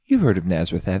You've heard of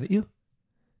Nazareth, haven't you?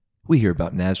 We hear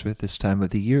about Nazareth this time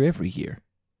of the year every year.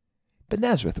 But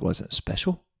Nazareth wasn't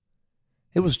special.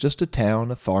 It was just a town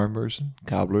of farmers and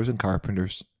cobblers and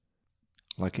carpenters.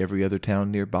 Like every other town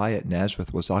nearby it,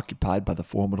 Nazareth was occupied by the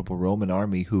formidable Roman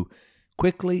army who,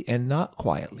 quickly and not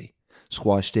quietly,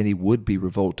 squashed any would-be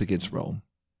revolt against Rome.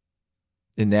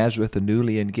 In Nazareth, a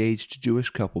newly engaged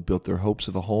Jewish couple built their hopes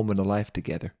of a home and a life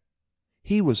together.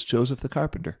 He was Joseph the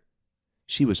carpenter.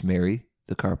 She was Mary,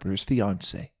 the carpenter's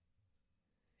fiancée.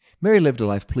 Mary lived a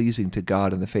life pleasing to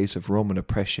God in the face of Roman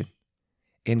oppression,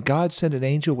 and God sent an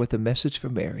angel with a message for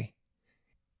Mary,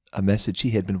 a message he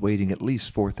had been waiting at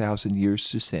least 4,000 years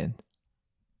to send.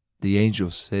 The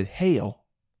angel said, "Hail,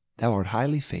 thou art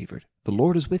highly favored. The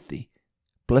Lord is with thee.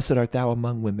 Blessed art thou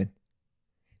among women.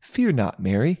 Fear not,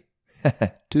 Mary."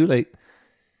 Too late.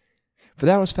 "For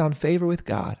thou hast found favor with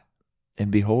God, and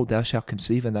behold, thou shalt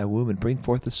conceive in thy womb and bring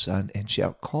forth a son, and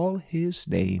shalt call his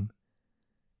name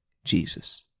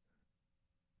Jesus."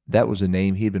 That was a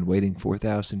name he had been waiting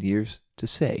 4,000 years to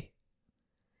say.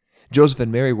 Joseph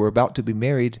and Mary were about to be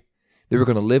married. They were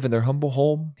going to live in their humble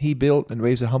home he built and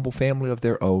raise a humble family of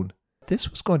their own. This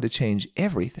was going to change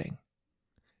everything.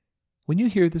 When you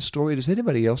hear this story, does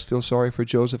anybody else feel sorry for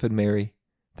Joseph and Mary?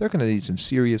 They're going to need some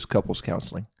serious couples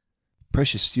counseling.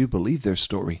 Precious few believe their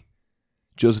story.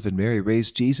 Joseph and Mary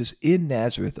raised Jesus in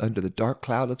Nazareth under the dark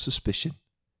cloud of suspicion.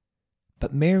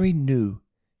 But Mary knew.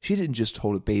 She didn't just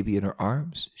hold a baby in her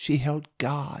arms. She held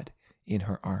God in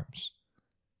her arms.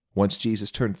 Once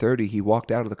Jesus turned 30, he walked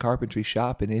out of the carpentry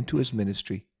shop and into his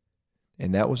ministry.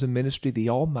 And that was a ministry the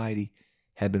Almighty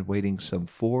had been waiting some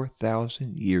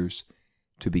 4,000 years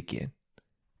to begin.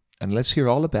 And let's hear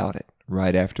all about it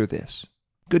right after this.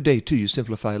 Good day to you,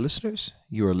 Simplify listeners.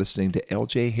 You are listening to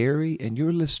L.J. Harry, and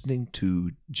you're listening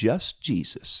to Just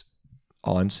Jesus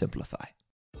on Simplify.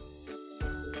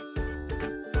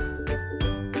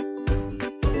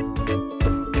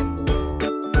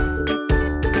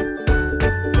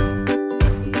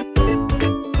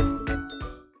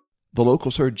 The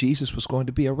locals heard Jesus was going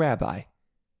to be a rabbi.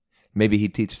 Maybe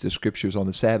he'd teach the scriptures on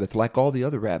the Sabbath like all the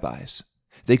other rabbis.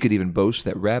 They could even boast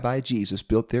that Rabbi Jesus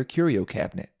built their curio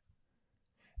cabinet.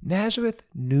 Nazareth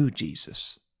knew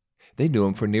Jesus. They knew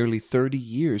him for nearly 30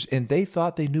 years, and they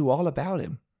thought they knew all about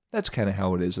him. That's kind of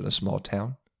how it is in a small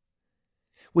town.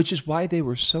 Which is why they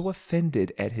were so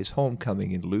offended at his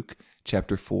homecoming in Luke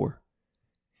chapter 4.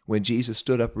 When Jesus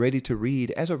stood up ready to read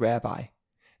as a rabbi,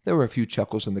 there were a few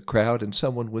chuckles in the crowd, and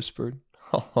someone whispered,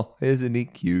 "Oh, isn't he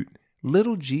cute?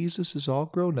 Little Jesus is all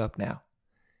grown up now."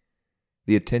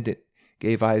 The attendant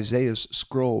gave Isaiah's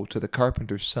scroll to the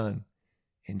carpenter's son,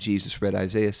 and Jesus read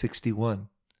Isaiah 61.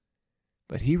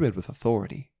 But he read with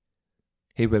authority.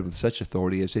 He read with such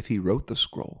authority as if he wrote the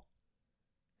scroll.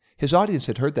 His audience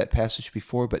had heard that passage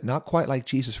before, but not quite like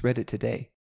Jesus read it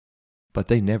today. But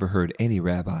they never heard any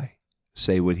rabbi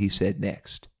say what he said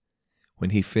next. When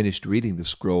he finished reading the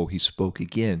scroll, he spoke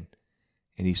again,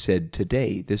 and he said,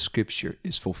 "Today this scripture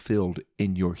is fulfilled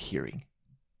in your hearing."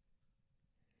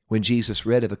 When Jesus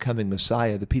read of a coming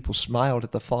Messiah, the people smiled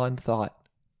at the fond thought,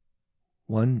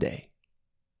 one day,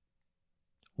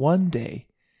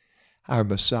 our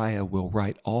Messiah will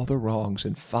right all the wrongs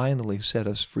and finally set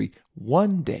us free.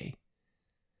 One day.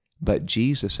 But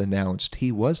Jesus announced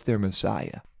he was their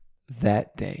Messiah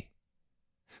that day.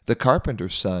 The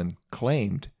carpenter's son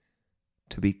claimed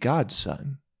to be God's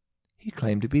son. He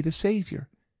claimed to be the Savior.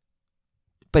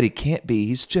 But he can't be.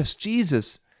 He's just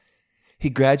Jesus. He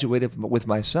graduated with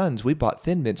my sons. We bought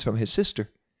Thin Mints from his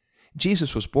sister.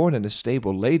 Jesus was born in a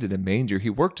stable, laid in a manger. He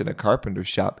worked in a carpenter's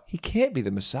shop. He can't be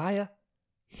the Messiah.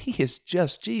 He is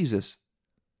just Jesus.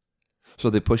 So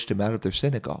they pushed him out of their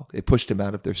synagogue. They pushed him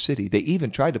out of their city. They even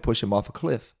tried to push him off a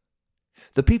cliff.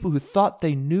 The people who thought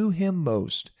they knew him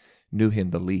most knew him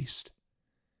the least.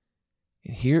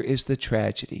 And here is the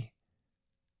tragedy.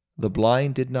 The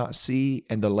blind did not see,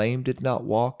 and the lame did not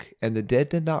walk, and the dead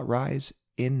did not rise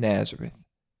in Nazareth.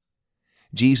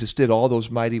 Jesus did all those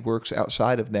mighty works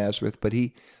outside of Nazareth, but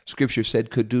he, Scripture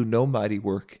said, could do no mighty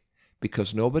work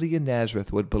because nobody in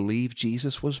Nazareth would believe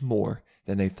Jesus was more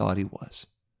than they thought he was.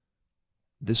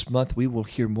 This month we will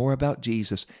hear more about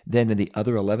Jesus than in the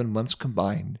other 11 months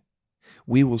combined.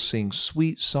 We will sing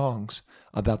sweet songs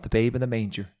about the babe in the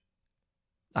manger.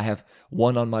 I have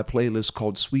one on my playlist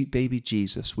called Sweet Baby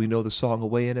Jesus. We know the song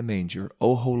Away in a Manger,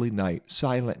 O Holy Night,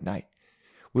 Silent Night.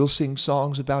 We'll sing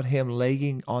songs about him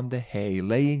laying on the hay,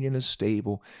 laying in a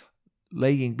stable,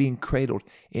 being cradled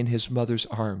in his mother's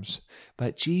arms.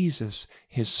 But Jesus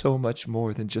is so much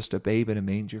more than just a babe in a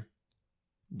manger.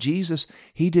 Jesus,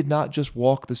 he did not just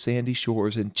walk the sandy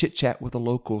shores and chit-chat with the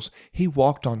locals. He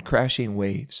walked on crashing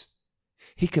waves.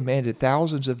 He commanded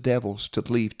thousands of devils to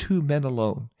leave 2 men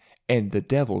alone, and the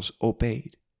devils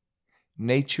obeyed.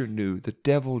 Nature knew, the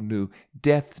devil knew,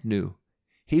 death knew.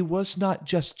 He was not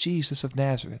just Jesus of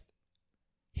Nazareth.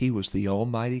 He was the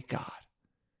Almighty God.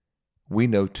 We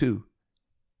know too.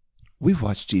 We've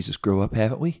watched Jesus grow up,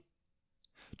 haven't we?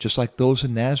 Just like those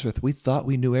in Nazareth, we thought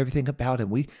we knew everything about him.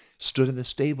 We stood in the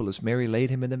stable as Mary laid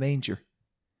him in the manger.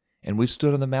 And we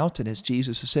stood on the mountain as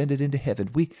Jesus ascended into heaven.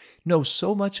 We know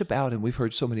so much about him. We've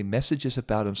heard so many messages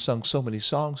about him, sung so many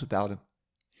songs about him.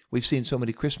 We've seen so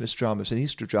many Christmas dramas and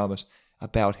Easter dramas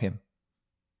about him.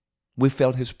 We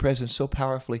felt his presence so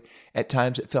powerfully, at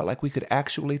times it felt like we could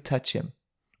actually touch him.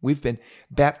 We've been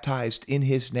baptized in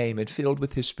his name and filled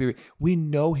with his Spirit. We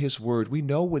know his word. We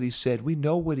know what he said. We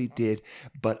know what he did.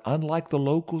 But unlike the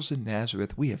locals in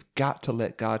Nazareth, we have got to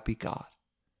let God be God.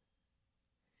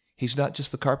 He's not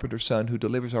just the carpenter's son who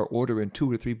delivers our order in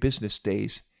 2 or 3 business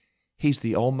days. He's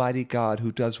the Almighty God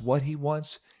who does what he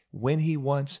wants, when he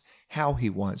wants, how he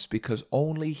wants, because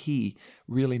only he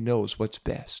really knows what's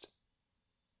best.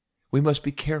 We must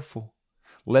be careful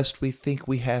lest we think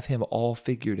we have him all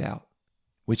figured out,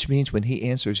 which means when he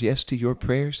answers yes to your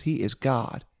prayers, he is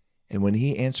God. And when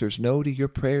he answers no to your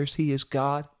prayers, he is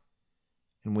God.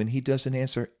 And when he doesn't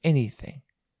answer anything,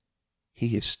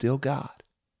 he is still God.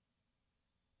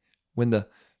 When the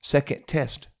second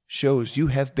test shows you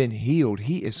have been healed,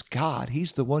 he is God.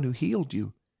 He's the one who healed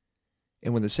you.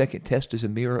 And when the second test is a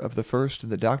mirror of the first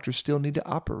and the doctors still need to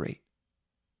operate,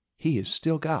 he is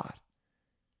still God.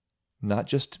 Not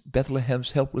just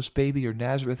Bethlehem's helpless baby or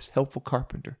Nazareth's helpful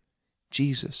carpenter.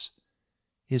 Jesus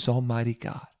is Almighty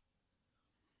God.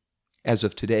 As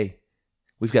of today,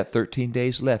 we've got 13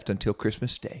 days left until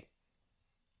Christmas Day.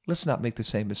 Let's not make the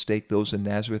same mistake those in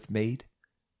Nazareth made.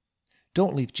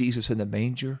 Don't leave Jesus in the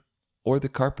manger or the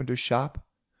carpenter's shop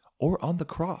or on the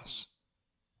cross.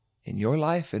 In your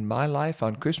life, in my life,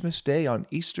 on Christmas Day, on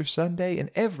Easter Sunday,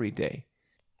 and every day,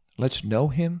 let's know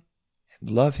him and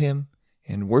love him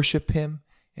and worship him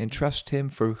and trust him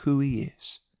for who he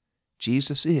is.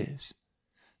 Jesus is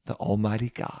the Almighty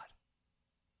God.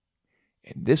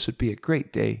 And this would be a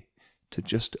great day to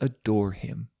just adore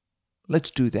him.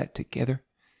 Let's do that together.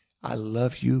 I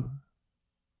love you.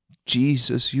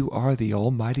 Jesus, you are the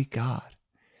Almighty God.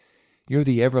 You're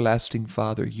the everlasting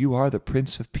Father. You are the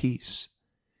Prince of Peace.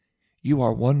 You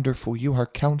are wonderful. You are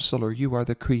Counselor. You are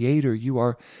the Creator. You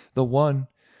are the one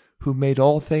who made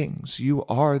all things. You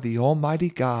are the Almighty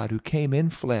God who came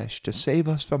in flesh to save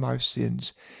us from our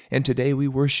sins. And today we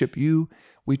worship you.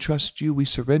 We trust you. We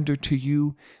surrender to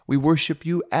you. We worship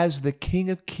you as the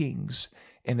King of Kings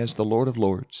and as the Lord of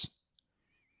Lords.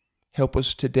 Help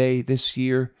us today, this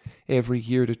year, every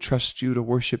year to trust you, to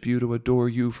worship you, to adore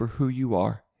you for who you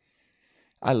are.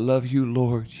 I love you,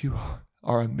 Lord. You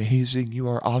are amazing. You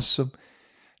are awesome.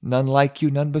 None like you,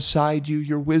 none beside you.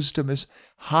 Your wisdom is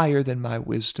higher than my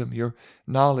wisdom. Your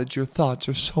knowledge, your thoughts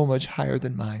are so much higher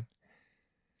than mine.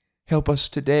 Help us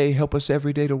today, help us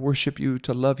every day to worship you,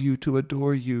 to love you, to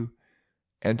adore you,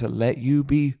 and to let you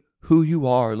be who you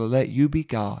are, to let you be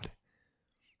God.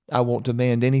 I won't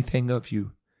demand anything of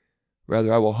you.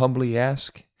 Rather, I will humbly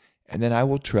ask, and then I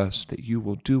will trust that you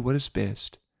will do what is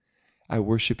best. I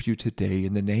worship you today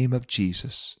in the name of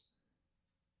Jesus.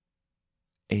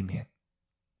 Amen.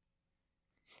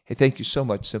 Hey, thank you so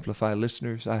much, Simplify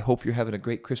listeners. I hope you're having a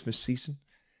great Christmas season.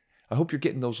 I hope you're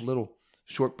getting those little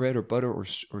shortbread or butter or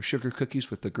sugar cookies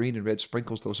with the green and red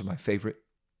sprinkles. Those are my favorite.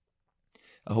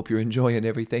 I hope you're enjoying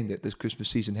everything that this Christmas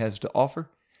season has to offer.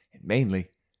 And mainly,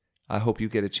 I hope you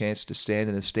get a chance to stand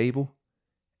in the stable,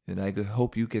 and I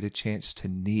hope you get a chance to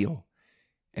kneel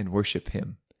and worship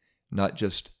him, not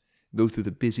just go through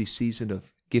the busy season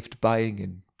of gift buying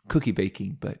and cookie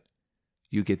baking, but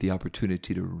you get the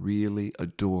opportunity to really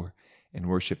adore and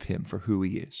worship him for who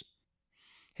he is.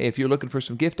 Hey, if you're looking for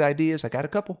some gift ideas, I got a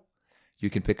couple. You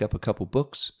can pick up a couple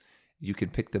books. You can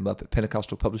pick them up at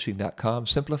PentecostalPublishing.com.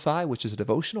 Simplify, which is a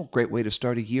devotional, great way to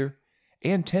start a year,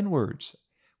 and 10 Words,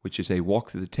 which is a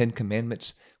walk through the 10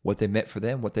 Commandments, what they meant for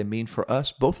them, what they mean for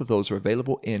us. Both of those are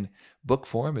available in book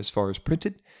form as far as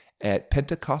printed at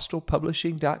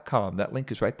PentecostalPublishing.com. That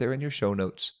link is right there in your show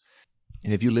notes.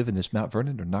 And if you live in this Mount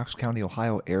Vernon or Knox County,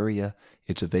 Ohio area,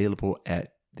 it's available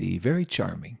at the very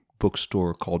charming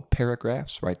bookstore called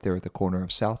Paragraphs, right there at the corner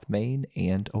of South Main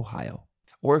and Ohio.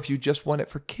 Or if you just want it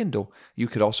for Kindle, you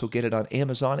could also get it on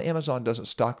Amazon. Amazon doesn't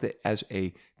stock it as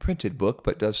a printed book,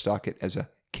 but does stock it as a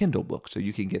Kindle book. So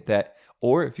you can get that.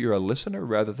 Or if you're a listener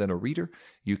rather than a reader,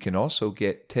 you can also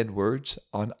get 10 Words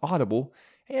on Audible.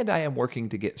 And I am working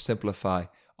to get Simplify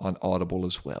on Audible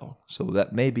as well. So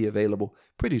that may be available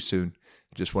pretty soon.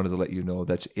 Just wanted to let you know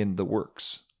that's in the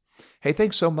works. Hey,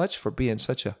 thanks so much for being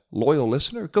such a loyal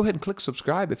listener. Go ahead and click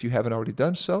subscribe if you haven't already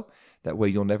done so. That way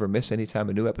you'll never miss any time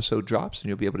a new episode drops, and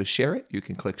you'll be able to share it. You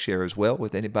can click share as well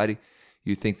with anybody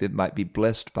you think that might be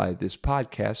blessed by this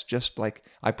podcast, just like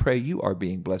I pray you are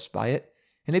being blessed by it.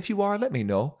 And if you are, let me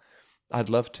know. I'd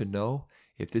love to know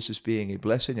if this is being a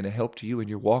blessing and a help to you in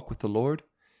your walk with the Lord.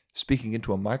 Speaking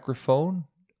into a microphone,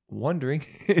 wondering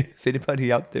if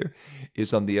anybody out there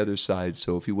is on the other side.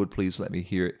 So if you would, please let me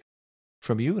hear it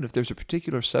from you. And if there's a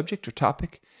particular subject or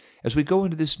topic as we go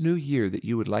into this new year that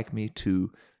you would like me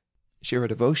to share a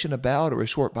devotion about, or a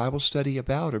short Bible study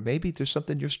about, or maybe there's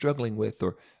something you're struggling with,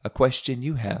 or a question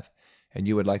you have and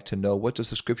you would like to know, what does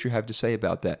the Scripture have to say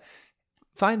about that?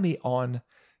 Find me on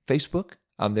Facebook.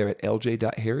 I'm there at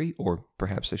lj.harry, or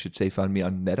perhaps I should say find me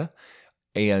on Meta.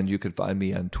 And you can find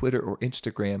me on Twitter or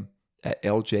Instagram at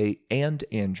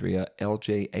LJ&Andrea,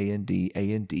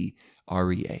 LJANDANDREA.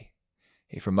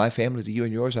 Hey, from my family to you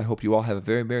and yours, I hope you all have a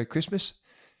very Merry Christmas.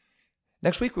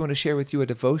 Next week, we're going to share with you a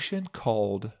devotion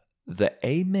called The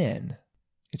Amen.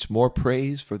 It's more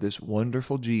praise for this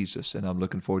wonderful Jesus, and I'm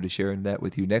looking forward to sharing that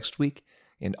with you next week.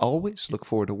 And always look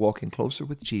forward to walking closer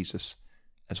with Jesus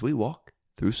as we walk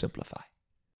through Simplify.